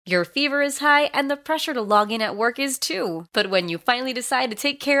Your fever is high, and the pressure to log in at work is too. But when you finally decide to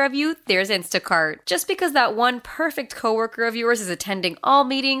take care of you, there's Instacart. Just because that one perfect coworker of yours is attending all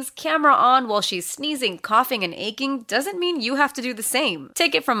meetings, camera on while she's sneezing, coughing, and aching, doesn't mean you have to do the same.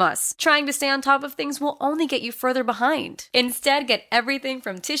 Take it from us. Trying to stay on top of things will only get you further behind. Instead, get everything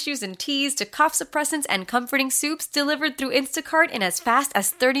from tissues and teas to cough suppressants and comforting soups delivered through Instacart in as fast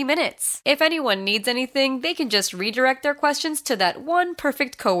as 30 minutes. If anyone needs anything, they can just redirect their questions to that one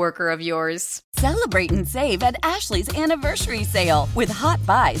perfect coworker of yours. Celebrate and save at Ashley's Anniversary Sale. With Hot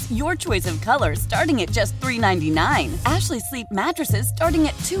Buys, your choice of colors starting at just $3.99. Ashley Sleep mattresses starting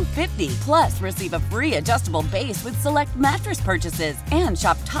at $2.50. Plus, receive a free adjustable base with select mattress purchases. And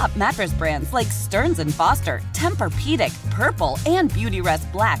shop top mattress brands like Stearns & Foster, Tempur-Pedic, Purple, and Beautyrest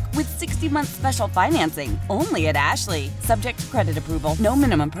Black with 60-month special financing. Only at Ashley. Subject to credit approval. No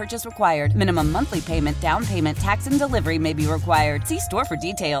minimum purchase required. Minimum monthly payment, down payment, tax, and delivery may be required. See store for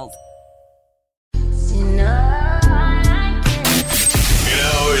details.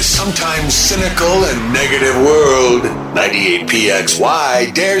 Sometimes cynical and negative world,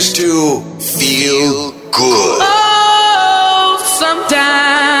 98PXY dares to feel good. Oh,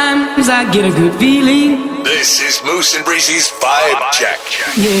 sometimes I get a good feeling. This is Moose and Breezy's Vibe Check.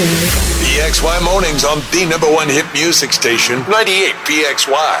 Yeah. The XY Mornings on the #1 hit music station,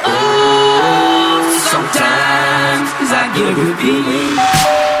 98PXY. Oh, sometimes I get a good feeling.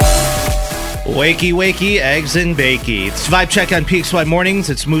 Wakey, wakey, eggs and bakey. It's Vibe Check on PXY Mornings.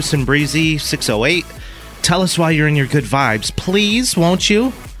 It's Moose and Breezy, 608. Tell us why you're in your good vibes. Please, won't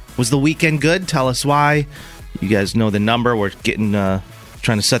you? Was the weekend good? Tell us why. You guys know the number. We're getting,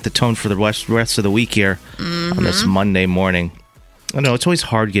 trying to set the tone for the rest of the week here on this Monday morning. I know, it's always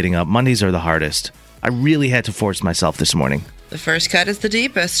hard getting up. Mondays are the hardest. I really had to force myself this morning. The first cut is the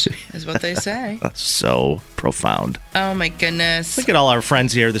deepest, is what they say. That's so profound. Oh, my goodness. Look at all our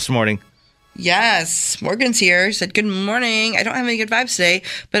friends here this morning. Yes, Morgan's here. Said, good morning. I don't have any good vibes today,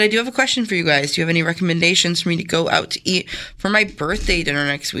 but I do have a question for you guys. Do you have any recommendations for me to go out to eat for my birthday dinner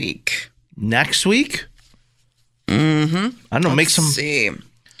next week? Next week? Mm-hmm. I don't know, Let's see. Why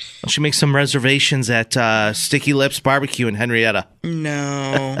don't you make some reservations at Sticky Lips Barbecue in Henrietta?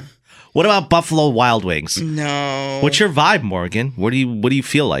 No. What about Buffalo Wild Wings? No. What's your vibe, Morgan? What do you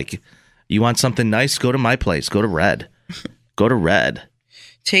feel like? You want something nice? Go to my place. Go to Red. Go to Red.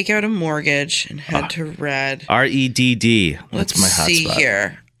 Take out a mortgage and head to Red. REDD. That's my hotspot. Let's see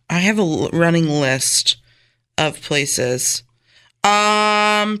here. I have a running list of places.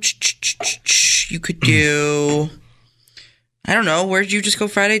 You could do, I don't know, where'd you just go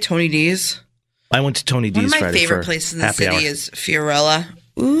Friday? Tony D's? I went to Tony D's Friday. One of my favorite places in the city is Fiorella.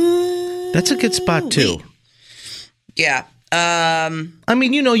 Ooh. That's a good spot, too. Yeah. I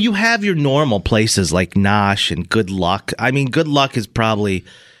mean, you have your normal places like Nosh and Good Luck. I mean, Good Luck is probably...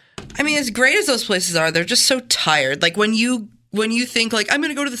 I mean, as great as those places are, they're just so tired. Like, when you think, like, I'm going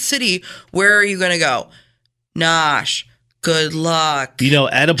to go to the city, where are you going to go? Nosh, Good Luck.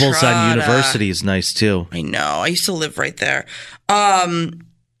 Edibles Trada. on University is nice, too. I know. I used to live right there.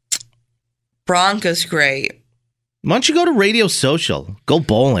 Bronca's great. Why don't you go to Radio Social? Go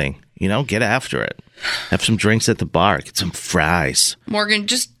bowling. Get after it. Have some drinks at the bar. Get some fries. Morgan,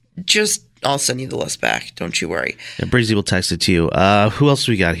 just I'll send you the list back. Don't you worry. Yeah, Breezy will text it to you. Who else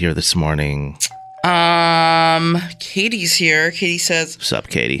we got here this morning? Katie's here. Katie says, what's up,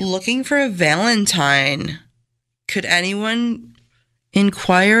 Katie? Looking for a Valentine. Could anyone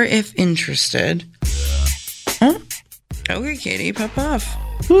inquire if interested? Huh? Okay, Katie, pop off.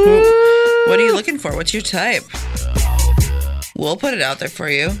 What are you looking for? What's your type? We'll put it out there for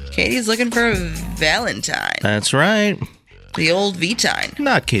you. Katie's looking for a Valentine. That's right. The old V-Tine.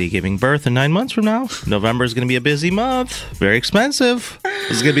 Not Katie giving birth in 9 months from now. November is going to be a busy month. Very expensive.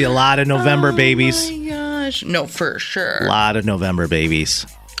 There's going to be a lot of November babies. Oh, my gosh. No, for sure. A lot of November babies.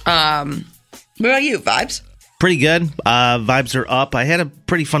 What about you? Vibes? Pretty good. Vibes are up. I had a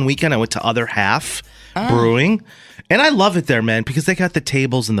pretty fun weekend. I went to Other Half Brewing. And I love it there, man, because they got the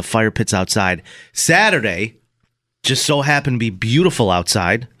tables and the fire pits outside. Saturday just so happened to be beautiful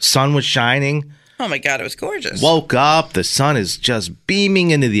outside. Sun was shining. Oh, my God. It was gorgeous. Woke up. The sun is just beaming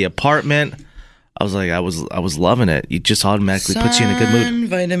into the apartment. I was like, I was loving it. It just automatically puts you in a good mood.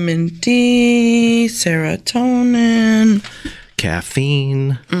 Vitamin D, serotonin.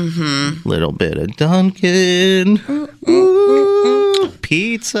 Caffeine. Little bit of Dunkin'.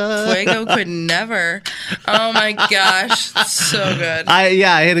 Pizza. Fuego could never. Oh my gosh, that's so good. I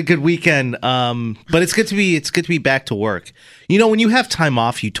had a good weekend. But it's good to be back to work. When you have time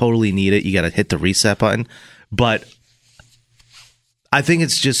off, you totally need it. You got to hit the reset button. But I think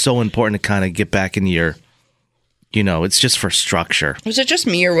it's just so important to kind of get back into it's just for structure. Was it just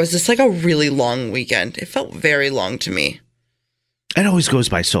me, or was this like a really long weekend? It felt very long to me. It always goes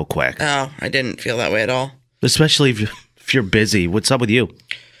by so quick. Oh, I didn't feel that way at all. Especially if you're busy. What's up with you?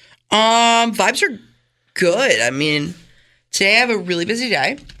 Vibes are good. I mean, today I have a really busy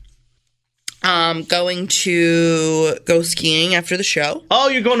day. Going to go skiing after the show. Oh,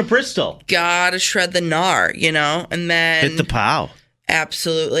 you're going to Bristol. Gotta shred the gnar, and then Hit the pow.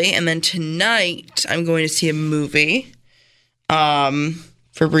 Absolutely. And then tonight I'm going to see a movie,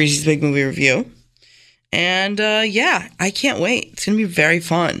 for Breezy's Big Movie Review. And, I can't wait. It's going to be very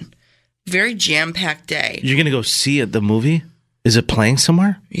fun. Very jam-packed day. You're going to go see the movie? Is it playing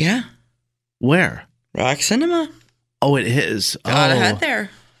somewhere? Yeah. Where? Rock Cinema. Oh, it is. Gotta head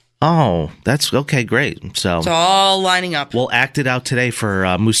there. Oh, that's okay. Great. So it's all lining up. We'll act it out today for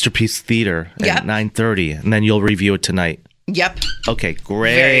Moosterpiece Theater at 9:30, and then you'll review it tonight. Yep. Okay,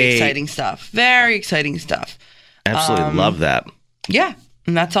 great. Very exciting stuff. Very exciting stuff. Absolutely love that. Yeah,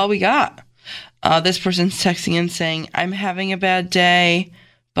 and that's all we got. This person's texting in saying, I'm having a bad day,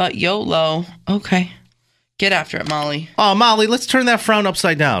 but YOLO. Okay. Get after it, Molly. Oh, Molly, let's turn that frown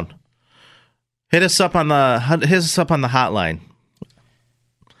upside down. Hit us up on the hotline.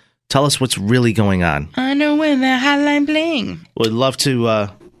 Tell us what's really going on. I know when that hotline bling. Would love to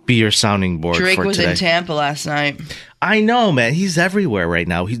be your sounding board Drake for was today. in Tampa last night. I know, man. He's everywhere right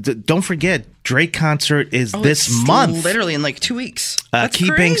now. Don't forget, Drake concert is this month. Literally in like 2 weeks.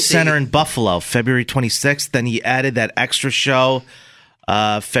 Key Bank Center in Buffalo, February 26th. Then he added that extra show,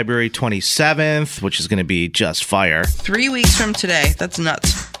 February 27th, which is going to be just fire. 3 weeks from today. That's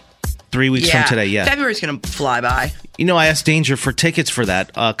nuts. 3 weeks from today, yeah. February's going to fly by. I asked Danger for tickets for that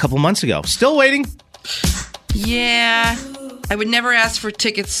a couple months ago. Still waiting. Yeah. I would never ask for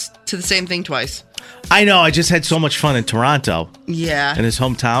tickets to the same thing twice. I know. I just had so much fun in Toronto. Yeah. In his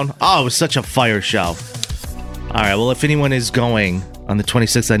hometown. Oh, it was such a fire show. All right. Well, if anyone is going on the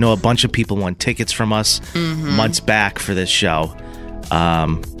 26th, I know a bunch of people won tickets from us months back for this show.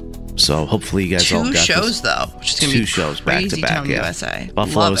 So hopefully you guys all got 2 shows, this. though. Which is gonna 2 be shows back to back. Yeah. USA.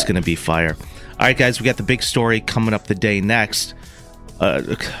 Buffalo is going to be fire. All right, guys. We got the big story coming up the day next.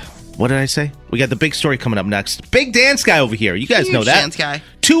 What did I say? We got the big story coming up next. Big dance guy over here. You guys know that. Dance guy.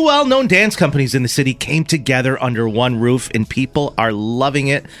 2 well-known dance companies in the city came together under one roof, and people are loving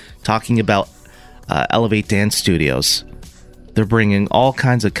it. Talking about Elevate Dance Studios. They're bringing all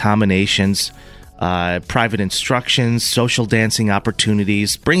kinds of combinations, private instructions, social dancing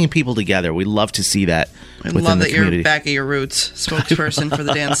opportunities, bringing people together. We love to see that. I love that you're back at your roots, spokesperson for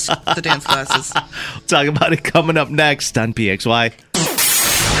the dance classes. We'll talk about it coming up next on PXY.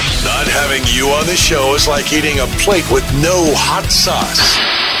 Not having you on the show is like eating a plate with no hot sauce.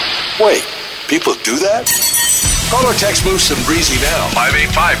 Wait, people do that? Call or text Moose and Breezy now.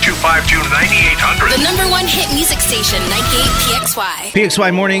 585-252-9800. The number one hit music station, 98 PXY.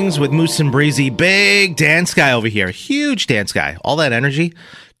 PXY Mornings with Moose and Breezy. Big dance guy over here. Huge dance guy. All that energy.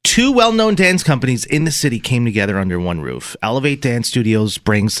 2 well-known dance companies in the city came together under one roof. Elevate Dance Studios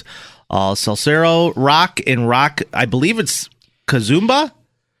brings Salsero Rock and Rock, I believe it's Kazumba,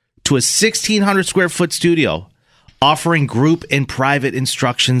 to a 1,600 square foot studio, offering group and private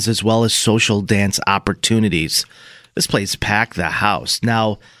instructions as well as social dance opportunities. This place packed the house.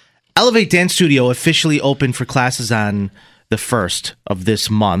 Now, Elevate Dance Studio officially opened for classes on the 1st of this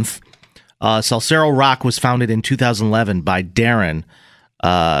month. Salsero Rock was founded in 2011 by Darren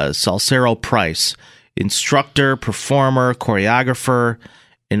Salsero Price, instructor, performer, choreographer,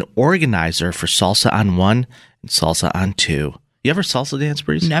 and organizer for Salsa on 1 and Salsa on 2. You ever salsa dance,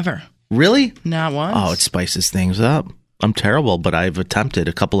 Breeze? Never. Really? Not once. Oh, it spices things up. I'm terrible, but I've attempted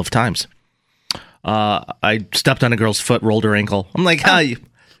a couple of times. I stepped on a girl's foot, rolled her ankle. I'm like,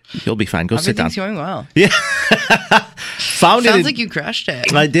 you'll be fine. Go sit down. Everything's going well. Yeah. Sounds like you crushed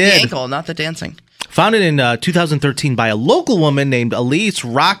it. I did. The ankle, not the dancing. Founded in 2013 by a local woman named Elise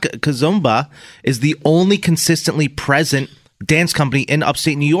Rock Kazumba, is the only consistently present dance company in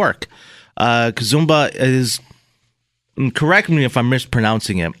upstate New York. Kazumba is... Correct me if I'm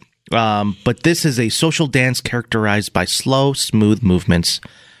mispronouncing it, but this is a social dance characterized by slow, smooth movements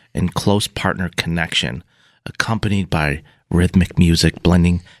and close partner connection, accompanied by rhythmic music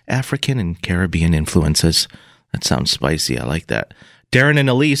blending African and Caribbean influences. That sounds spicy. I like that. Darren and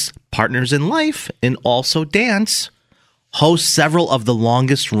Elise, partners in life and also dance, host several of the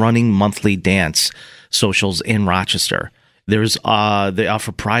longest-running monthly dance socials in Rochester. They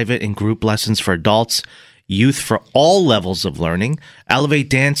offer private and group lessons for adults, youth for all levels of learning. Elevate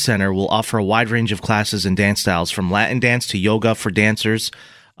Dance Center will offer a wide range of classes and dance styles, from Latin dance to yoga for dancers,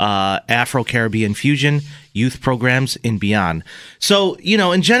 Afro-Caribbean fusion, youth programs, and beyond. So,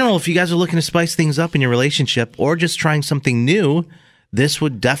 in general, if you guys are looking to spice things up in your relationship or just trying something new, this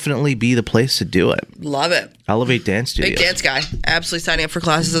would definitely be the place to do it. Love it. Elevate Dance Studios. Big dance guy. Absolutely signing up for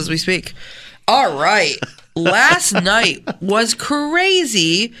classes as we speak. All right. Last night was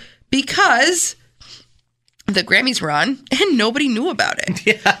crazy because the Grammys were on and nobody knew about it.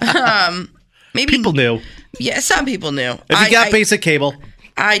 Yeah. Maybe people knew. Yeah, some people knew. If you got basic cable.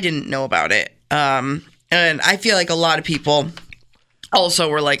 I didn't know about it. And I feel like a lot of people also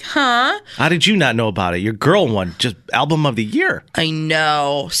were like, huh? How did you not know about it? Your girl won just album of the year. I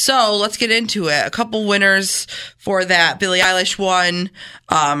know. So let's get into it. A couple winners for that. Billie Eilish won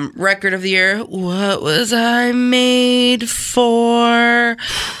record of the year. What was I made for?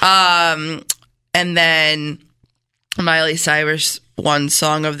 And then Miley Cyrus won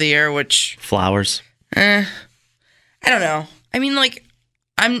song of the year, which Flowers. I don't know. I mean, like,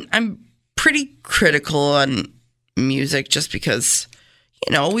 I'm pretty critical on music just because,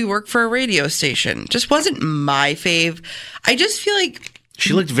 we work for a radio station. Just wasn't my fave. I just feel like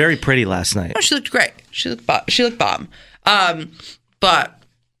she looked very pretty last night. Oh, she looked great. She looked bomb. But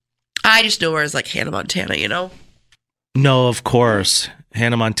I just know her as like Hannah Montana, No, of course.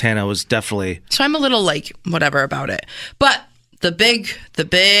 Hannah Montana was definitely. So I'm a little like whatever about it. But the big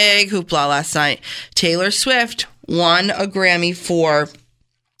hoopla last night, Taylor Swift won a Grammy for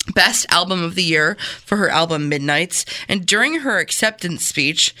Best Album of the Year for her album Midnights. And during her acceptance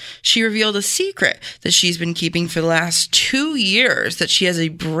speech, she revealed a secret that she's been keeping for the last 2 years, that she has a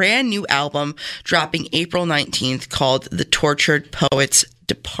brand new album dropping April 19th called The Tortured Poets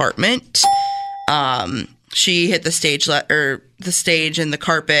Department. She hit the stage and the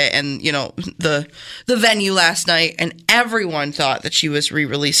carpet and, the venue last night, and everyone thought that she was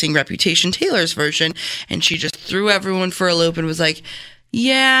re-releasing Reputation, Taylor's version, and she just threw everyone for a loop and was like,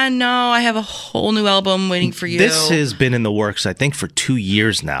 yeah, no, I have a whole new album waiting for you. This has been in the works, I think, for 2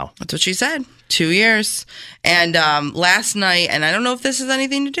 years now. That's what she said. 2 years. And last night, and I don't know if this has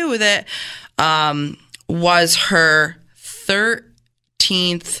anything to do with it, was her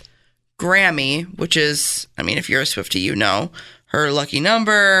 13th Grammy, which is, I mean, if you're a Swiftie, her lucky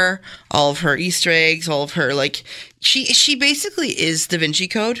number, all of her Easter eggs, all of her, like, she basically is Da Vinci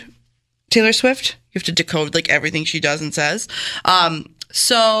Code, Taylor Swift. You have to decode, like, everything she does and says.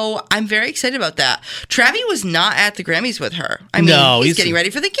 So I'm very excited about that. Travis was not at the Grammys with her. I mean, he's getting ready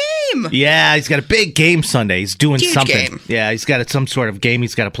for the game. Yeah, he's got a big game Sunday. He's doing Huge something. Game. Yeah, he's got some sort of game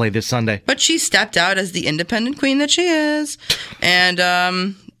he's got to play this Sunday. But she stepped out as the independent queen that she is.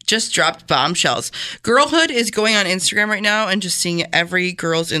 And just dropped bombshells. Girlhood is going on Instagram right now and just seeing every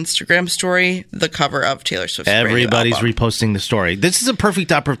girl's Instagram story, the cover of Taylor Swift's Everybody's brand new album. reposting the story. This is a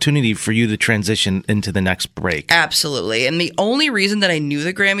perfect opportunity for you to transition into the next break. Absolutely. And the only reason that I knew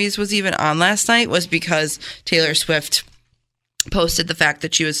the Grammys was even on last night was because Taylor Swift posted the fact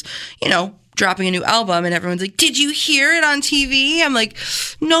that she was, dropping a new album, and everyone's like, did you hear it on TV? I'm like,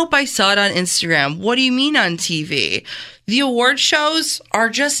 nope, I saw it on Instagram. What do you mean on TV? The award shows are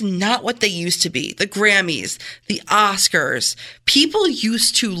just not what they used to be. The Grammys, the Oscars. People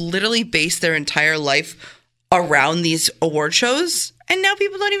used to literally base their entire life around these award shows, and now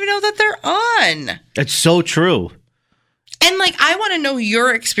people don't even know that they're on. It's so true. And like, I want to know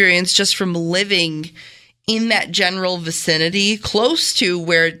your experience just from living in that general vicinity, close to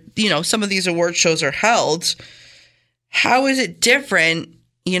where, some of these award shows are held. How is it different,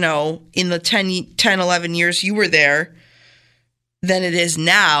 in the 10, 11 years you were there than it is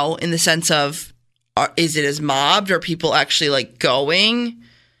now, in the sense of, is it as mobbed? Are people actually like going?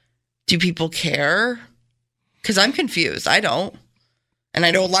 Do people care? Because I'm confused. I don't. And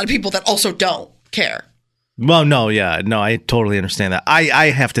I know a lot of people that also don't care. Well, no, yeah. No, I totally understand that. I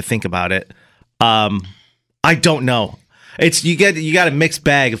have to think about it. I don't know. It's you got a mixed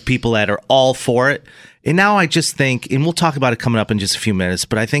bag of people that are all for it. And now I just think, and we'll talk about it coming up in just a few minutes,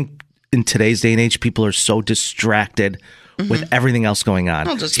 but I think in today's day and age, people are so distracted with everything else going on.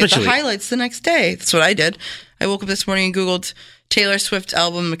 I'll just get the highlights the next day. That's what I did. I woke up this morning and Googled Taylor Swift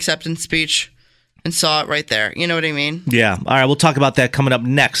album acceptance speech and saw it right there. You know what I mean? Yeah. All right. We'll talk about that coming up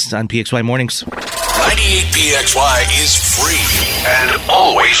next on PXY Mornings. 98PXY is free and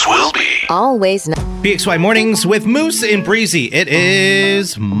always will be. Always. PXY Mornings with Moose and Breezy. It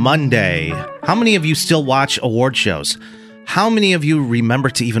is Monday. How many of you still watch award shows? How many of you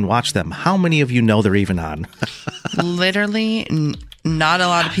remember to even watch them? How many of you know they're even on? Literally not a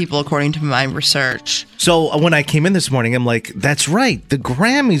lot of people, according to my research. So when I came in this morning, I'm like, that's right. The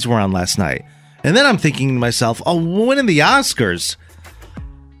Grammys were on last night. And then I'm thinking to myself, oh, when are the Oscars?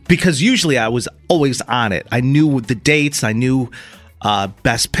 Because usually I was always on it. I knew the dates. I knew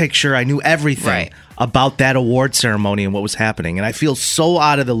Best Picture. I knew everything about that award ceremony and what was happening. And I feel so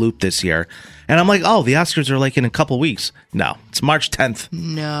out of the loop this year. And I'm like, oh, the Oscars are like in a couple weeks. No, it's March 10th.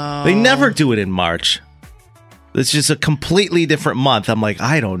 No. They never do it in March. It's just a completely different month. I'm like,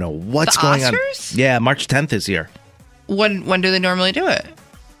 I don't know what's going Oscars? on. Yeah, March 10th is here. When do they normally do it?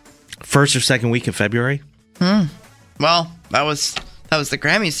 First or second week of February. Well, that was the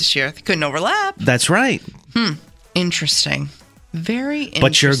Grammys this year. They couldn't overlap. That's right. Interesting. Very interesting.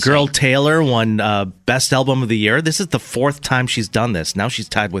 But your girl Taylor won Best Album of the Year. This is the fourth time she's done this. Now she's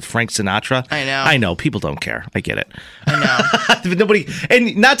tied with Frank Sinatra. I know. People don't care. I get it. I know. Nobody,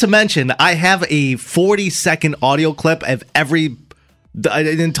 and not to mention, I have a 40-second audio clip of an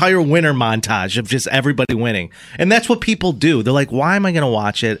entire winner montage of just everybody winning. And that's what people do. They're like, why am I going to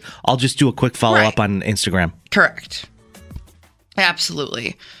watch it? I'll just do a quick follow-up on Instagram. Correct.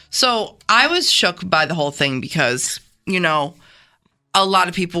 Absolutely. So I was shook by the whole thing because, a lot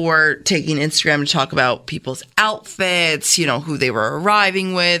of people were taking Instagram to talk about people's outfits, who they were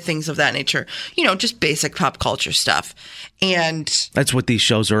arriving with, things of that nature, just basic pop culture stuff. And that's what these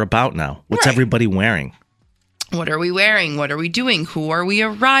shows are about now. What's everybody wearing? What are we wearing? What are we doing? Who are we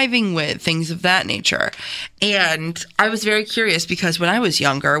arriving with? Things of that nature. And I was very curious because when I was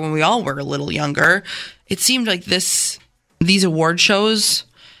younger, when we all were a little younger, it seemed like these award shows,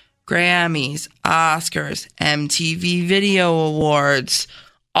 Grammys, Oscars, MTV Video Awards,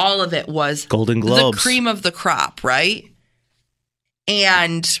 all of it was Golden Globes, the cream of the crop, right?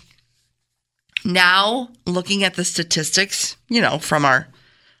 And now looking at the statistics, from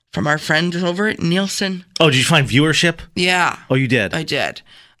our friend over at Nielsen. Oh, did you find viewership? Yeah. Oh, you did? I did.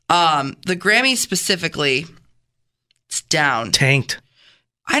 The Grammys specifically, it's down. Tanked.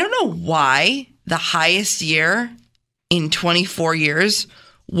 I don't know why the highest year in 24 years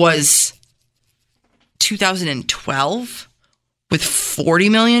was 2012 with 40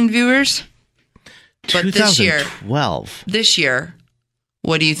 million viewers. But 2012. This year,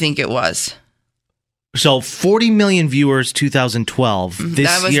 what do you think it was? So 40 million viewers 2012.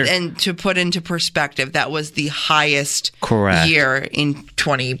 This year. And to put into perspective, that was the highest year in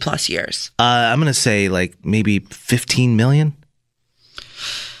 20 plus years. I'm going to say like maybe 15 million.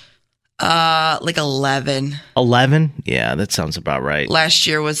 Like 11. 11? Yeah, that sounds about right. Last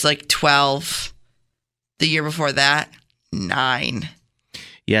year was like 12. The year before that, 9.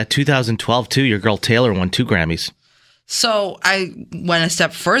 Yeah, 2012 too. Your girl Taylor won 2 Grammys. So I went a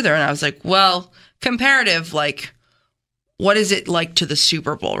step further and I was like, well, comparative, like, what is it like to the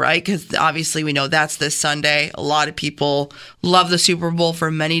Super Bowl, right? Because obviously we know that's this Sunday. A lot of people love the Super Bowl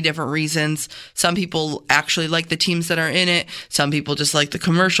for many different reasons. Some people actually like the teams that are in it. Some people just like the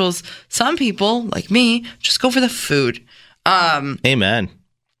commercials. Some people, like me, just go for the food. Amen.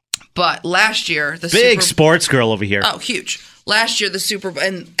 But last year, the big sports girl over here. Oh, huge. Last year, the Super Bowl,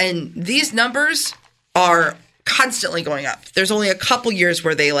 and these numbers are constantly going up. There's only a couple years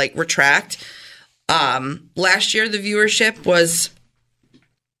where they like retract. Last year, the viewership was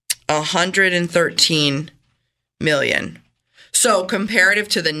 113 million. So comparative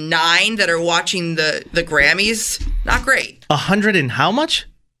to the 9 that are watching the Grammys, not great. 100 and how much?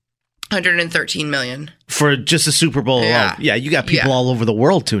 113 million. For just the Super Bowl alone. Yeah, you got people all over the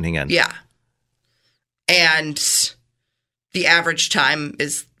world tuning in. Yeah. And the average time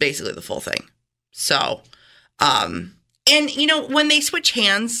is basically the full thing. So, and when they switch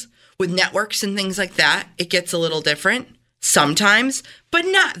hands with networks and things like that, it gets a little different sometimes, but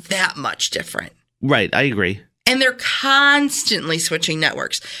not that much different. Right, I agree. And they're constantly switching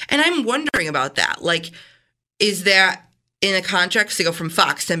networks. And I'm wondering about that. Like, is that in a contract to go from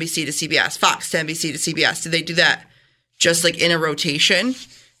Fox to NBC to CBS, Fox to NBC to CBS? Do they do that just like in a rotation?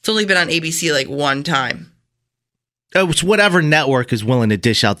 It's only been on ABC like one time. It's whatever network is willing to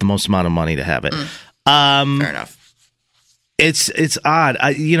dish out the most amount of money to have it. Fair enough. It's odd,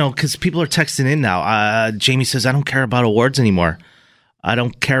 because people are texting in now. Jamie says, I don't care about awards anymore. I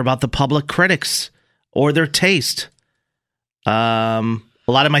don't care about the public critics or their taste. A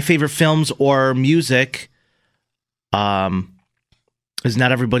lot of my favorite films or music is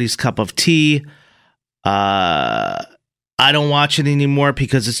not everybody's cup of tea. I don't watch it anymore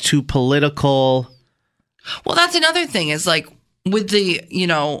because it's too political. Well, that's another thing is like with the,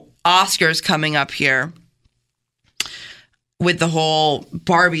 Oscars coming up here, with the whole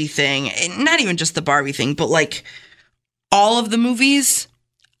Barbie thing, and not even just the Barbie thing, but like all of the movies,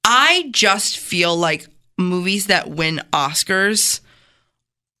 I just feel like movies that win Oscars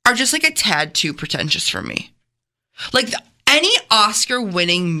are just like a tad too pretentious for me. Like any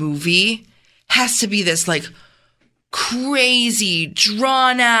Oscar-winning movie has to be this like crazy,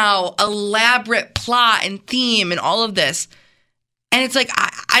 drawn-out, elaborate plot and theme and all of this. And it's like,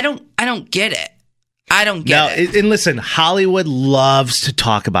 I don't get it. I don't get it. And listen, Hollywood loves to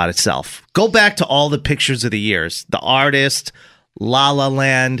talk about itself. Go back to all the pictures of the years. The Artist, La La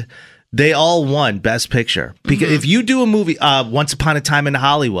Land, they all won Best Picture. Because if you do a movie, Once Upon a Time in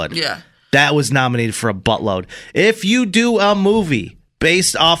Hollywood, that was nominated for a buttload. If you do a movie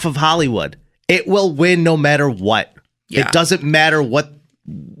based off of Hollywood, it will win no matter what. Yeah. It doesn't matter what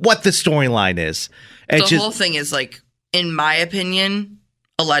the storyline is. The whole thing is, like, in my opinion,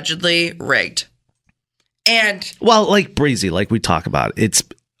 allegedly rigged. And well, like Breezy, like we talk about, it's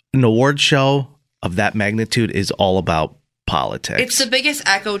an award show of that magnitude is all about politics. It's the biggest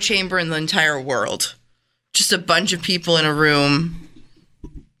echo chamber in the entire world. Just a bunch of people in a room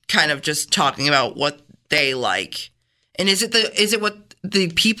kind of just talking about what they like. And is it what the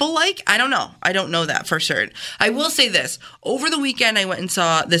people like? I don't know. I don't know that for certain. I will say this. Over the weekend, I went and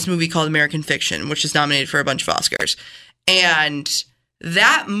saw this movie called American Fiction, which is nominated for a bunch of Oscars. And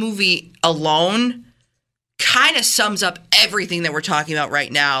that movie alone kind of sums up everything that we're talking about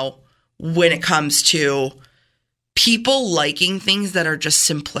right now when it comes to people liking things that are just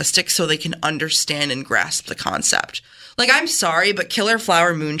simplistic so they can understand and grasp the concept. Like, I'm sorry, but Killer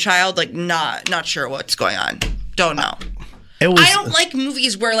Flower Moonchild, like, not sure what's going on. Don't know. I don't like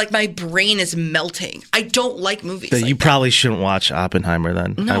movies where, like, my brain is melting. I don't like movies like you probably shouldn't watch Oppenheimer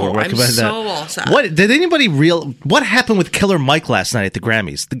then. No, I would recommend I'm so all set. What happened with Killer Mike last night at the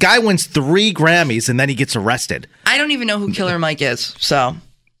Grammys? The guy wins 3 Grammys and then he gets arrested. I don't even know who Killer Mike is, so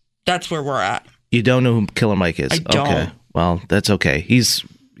that's where we're at. You don't know who Killer Mike is? I don't. Okay. Well, that's okay. He's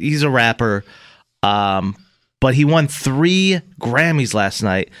a rapper. But he won 3 Grammys last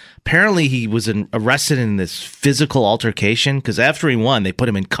night. Apparently, he was arrested in this physical altercation because after he won, they put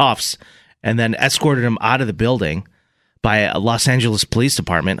him in cuffs and then escorted him out of the building by a Los Angeles Police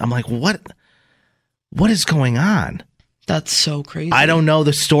Department. I'm like, what is going on? That's so crazy. I don't know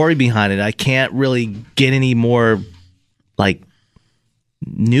the story behind it. I can't really get any more, like,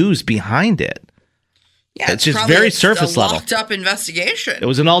 news behind it. Yeah, it's just very surface level. Locked up investigation. It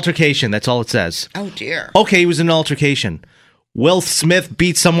was an altercation. That's all it says. Oh, dear. Okay, it was an altercation. Will Smith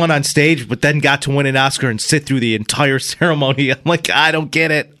beat someone on stage, but then got to win an Oscar and sit through the entire ceremony. I'm like, I don't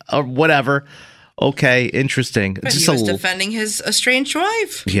get it. Or whatever. Okay, interesting. But he was defending his estranged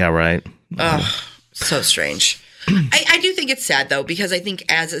wife. Yeah, right. Oh, so strange. I do think it's sad, though, because I think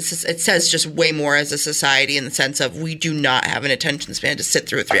it says just way more as a society in the sense of we do not have an attention span to sit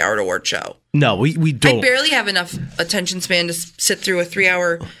through a 3-hour award show. No, we don't. I barely have enough attention span to sit through a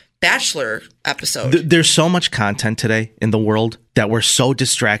 3-hour Bachelor episode. There's so much content today in the world that we're so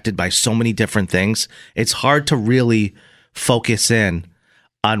distracted by so many different things. It's hard to really focus in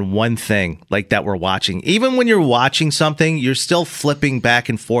on one thing like that we're watching. Even when you're watching something, you're still flipping back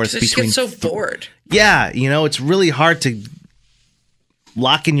and forth between. You get so bored. Yeah, it's really hard to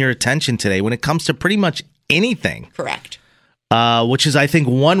lock in your attention today when it comes to pretty much anything. Correct. Which is, I think,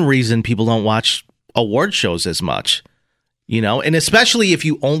 one reason people don't watch award shows as much. And especially if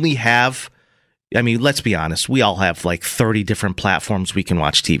you only have, I mean, let's be honest, we all have like 30 different platforms we can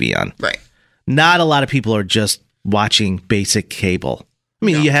watch TV on. Right. Not a lot of people are just watching basic cable. I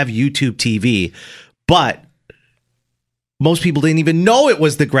mean, you have YouTube TV, but most people didn't even know it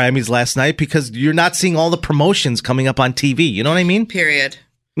was the Grammys last night because you're not seeing all the promotions coming up on TV. You know what I mean? Period.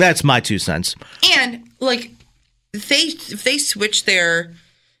 That's my 2 cents. And, like, if they switch their,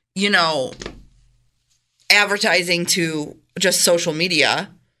 advertising to just social media,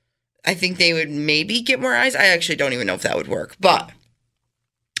 I think they would maybe get more eyes. I actually don't even know if that would work, but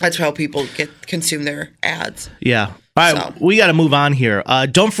that's how people consume their ads. Yeah. All right, we got to move on here.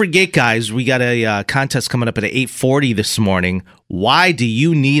 Don't forget, guys, we got a contest coming up at 8:40 this morning. Why do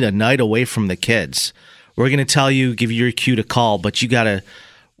you need a night away from the kids? We're going to tell you, give you your cue to call, but you got to.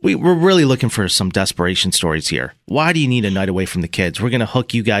 We're really looking for some desperation stories here. Why do you need a night away from the kids? We're going to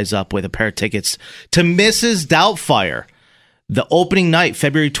hook you guys up with a pair of tickets to Mrs. Doubtfire, the opening night,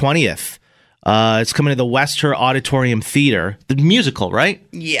 February 20th. It's coming to the Westher Auditorium Theater, the musical, right?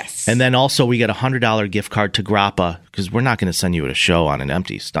 Yes. And then also we got a $100 gift card to Grappa because we're not going to send you to a show on an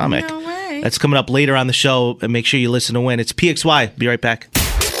empty stomach. No way. That's coming up later on the show. And make sure you listen to win. It's PXY. Be right back.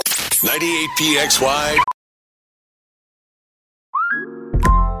 98 PXY.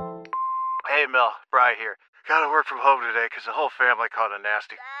 Hey, Mel, Bri here. Gotta work from home today because the whole family caught a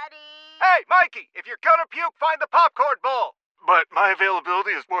nasty... Daddy! Hey, Mikey, if you're gonna puke, find the popcorn bowl! But my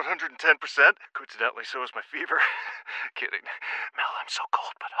availability is 110%. Coincidentally, so is my fever. Kidding. Mel, I'm so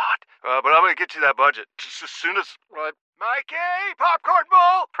cold but hot. But I'm gonna get you that budget just as soon as... Mikey, popcorn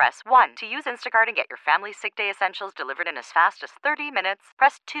bowl! Press 1 to use Instacart and get your family's sick day essentials delivered in as fast as 30 minutes.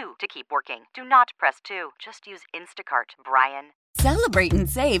 Press 2 to keep working. Do not press 2. Just use Instacart, Brian. Celebrate and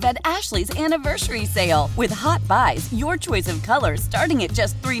save at Ashley's Anniversary Sale. With Hot Buys, your choice of colors starting at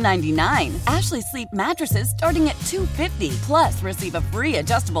just $3.99. Ashley Sleep mattresses starting at $2.50. Plus, receive a free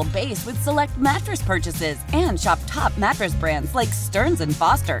adjustable base with select mattress purchases. And shop top mattress brands like Stearns &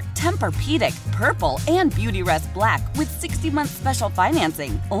 Foster, Tempur-Pedic, Purple, and Beautyrest Black with 60-month special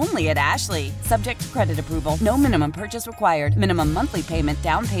financing. Only at Ashley. Subject to credit approval. No minimum purchase required. Minimum monthly payment,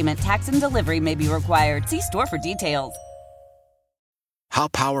 down payment, tax, and delivery may be required. See store for details. How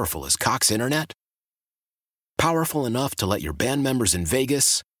powerful is Cox Internet? Powerful enough to let your band members in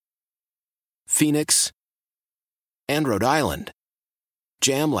Vegas, Phoenix, and Rhode Island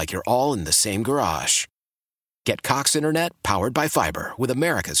jam like you're all in the same garage. Get Cox Internet powered by fiber with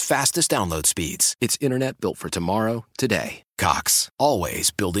America's fastest download speeds. It's internet built for tomorrow, today. Cox, always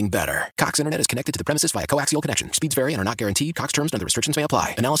building better. Cox Internet is connected to the premises via coaxial connection. Speeds vary and are not guaranteed. Cox terms and other restrictions may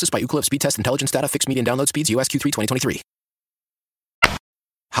apply. Analysis by Ookla Speed Test Intelligence Data. Fixed median download speeds. US Q3 2023.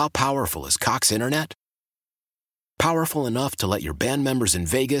 How powerful is Cox Internet? Powerful enough to let your band members in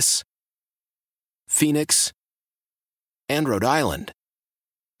Vegas, Phoenix, and Rhode Island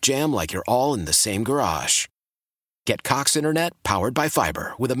jam like you're all in the same garage. Get Cox Internet powered by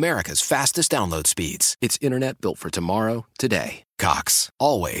fiber with America's fastest download speeds. It's internet built for tomorrow, today. Cox,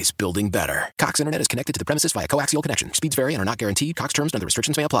 always building better. Cox Internet is connected to the premises via coaxial connection. Speeds vary and are not guaranteed. Cox terms and other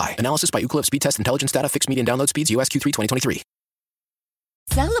restrictions may apply. Analysis by Ookla Speed Test Intelligence Data. Fixed median download speeds. US Q3 2023.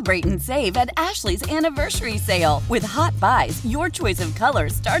 Celebrate and save at Ashley's Anniversary Sale. With Hot Buys, your choice of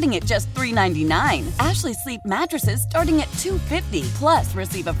colors starting at just $3.99. Ashley Sleep mattresses starting at $2.50. Plus,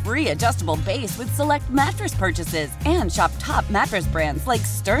 receive a free adjustable base with select mattress purchases. And shop top mattress brands like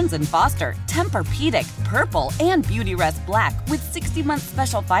Stearns & Foster, Tempur-Pedic, Purple, and Beautyrest Black with 60-month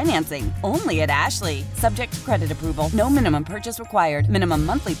special financing. Only at Ashley. Subject to credit approval. No minimum purchase required. Minimum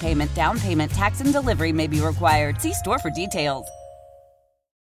monthly payment, down payment, tax, and delivery may be required. See store for details.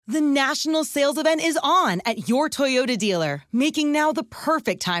 The national sales event is on at your Toyota dealer, making now the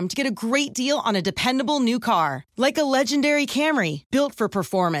perfect time to get a great deal on a dependable new car. Like a legendary Camry, built for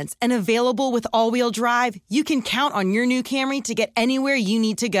performance and available with all-wheel drive, you can count on your new Camry to get anywhere you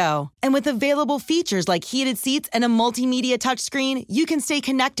need to go. And with available features like heated seats and a multimedia touchscreen, you can stay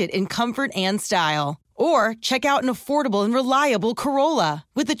connected in comfort and style. Or check out an affordable and reliable Corolla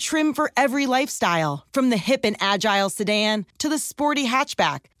with a trim for every lifestyle. From the hip and agile sedan to the sporty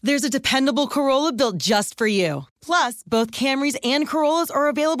hatchback, there's a dependable Corolla built just for you. Plus, both Camrys and Corollas are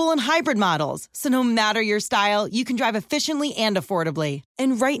available in hybrid models, so no matter your style, you can drive efficiently and affordably.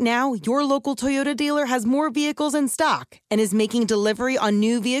 And right now, your local Toyota dealer has more vehicles in stock and is making delivery on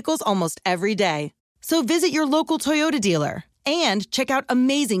new vehicles almost every day. So visit your local Toyota dealer. And check out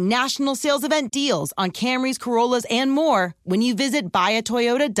amazing national sales event deals on Camrys, Corollas, and more when you visit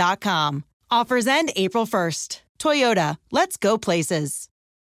buyatoyota.com. Offers end April 1st. Toyota, let's go places.